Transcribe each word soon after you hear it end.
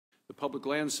The Public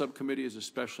Lands Subcommittee is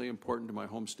especially important to my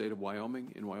home state of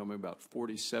Wyoming. In Wyoming, about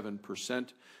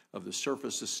 47% of the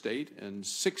surface estate and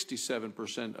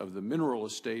 67% of the mineral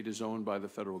estate is owned by the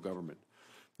federal government.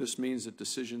 This means that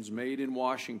decisions made in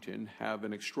Washington have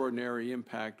an extraordinary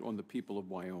impact on the people of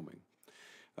Wyoming.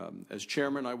 As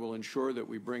chairman, I will ensure that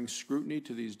we bring scrutiny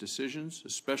to these decisions,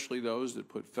 especially those that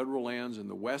put federal lands in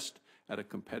the West at a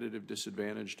competitive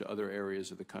disadvantage to other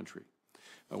areas of the country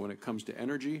when it comes to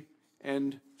energy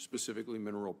and specifically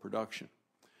mineral production.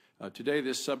 Today,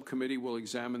 this subcommittee will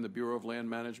examine the Bureau of Land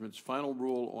Management's final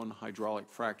rule on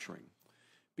hydraulic fracturing.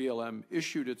 BLM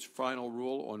issued its final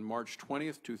rule on March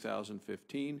 20th,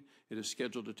 2015. It is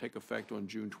scheduled to take effect on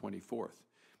June 24th.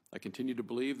 I continue to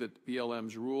believe that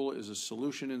BLM's rule is a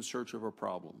solution in search of a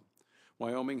problem.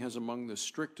 Wyoming has among the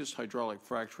strictest hydraulic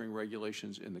fracturing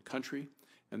regulations in the country,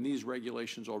 and these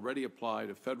regulations already apply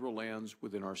to federal lands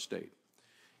within our state.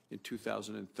 In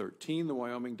 2013, the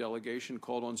Wyoming delegation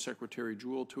called on Secretary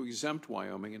Jewell to exempt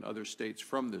Wyoming and other states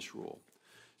from this rule.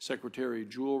 Secretary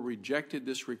Jewell rejected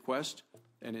this request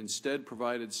and instead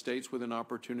provided states with an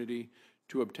opportunity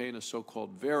to obtain a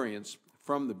so-called variance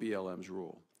from the BLM's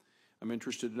rule. I'm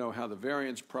interested to know how the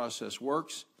variance process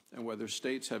works and whether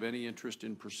states have any interest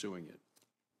in pursuing it.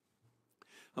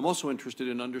 I'm also interested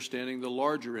in understanding the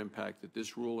larger impact that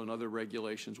this rule and other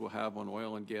regulations will have on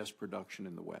oil and gas production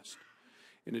in the West.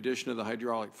 In addition to the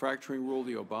hydraulic fracturing rule,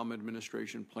 the Obama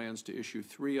administration plans to issue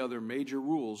 3 other major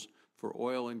rules for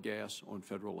oil and gas on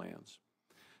federal lands.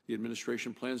 The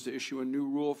administration plans to issue a new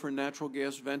rule for natural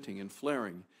gas venting and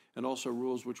flaring, and also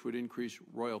rules which would increase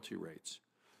royalty rates.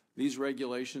 These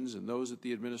regulations and those that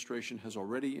the administration has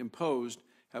already imposed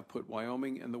have put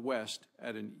Wyoming and the West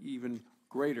at an even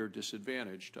greater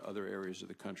disadvantage to other areas of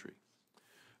the country.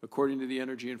 According to the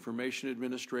Energy Information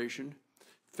Administration,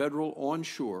 federal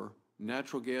onshore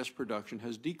natural gas production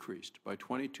has decreased by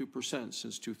 22%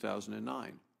 since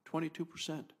 2009.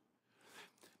 22%.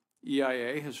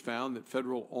 EIA has found that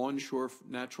federal onshore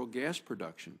natural gas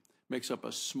production makes up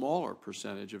a smaller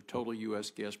percentage of total U.S.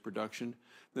 gas production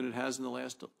than it has in the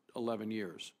last 11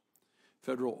 years.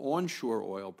 Federal onshore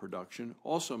oil production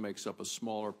also makes up a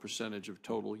smaller percentage of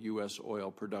total U.S.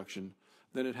 oil production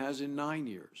than it has in 9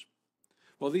 years.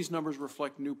 While these numbers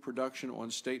reflect new production on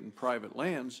state and private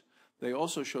lands, they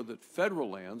also show that federal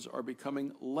lands are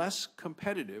becoming less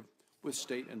competitive with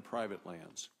state and private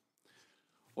lands.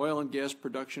 Oil and gas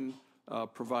production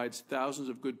provides thousands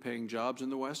of good-paying jobs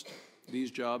in the West. These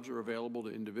jobs are available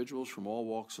to individuals from all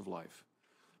walks of life.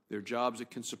 They're jobs that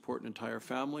can support an entire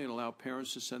family and allow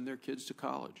parents to send their kids to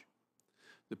college.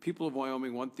 The people of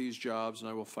Wyoming want these jobs, and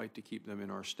I will fight to keep them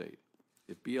in our state.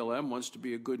 If BLM wants to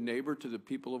be a good neighbor to the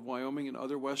people of Wyoming and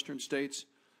other western states,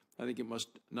 I think it must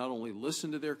not only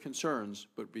listen to their concerns,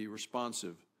 but be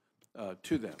responsive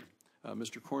to them.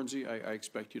 Mr. Cornsey, I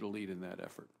expect you to lead in that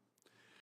effort.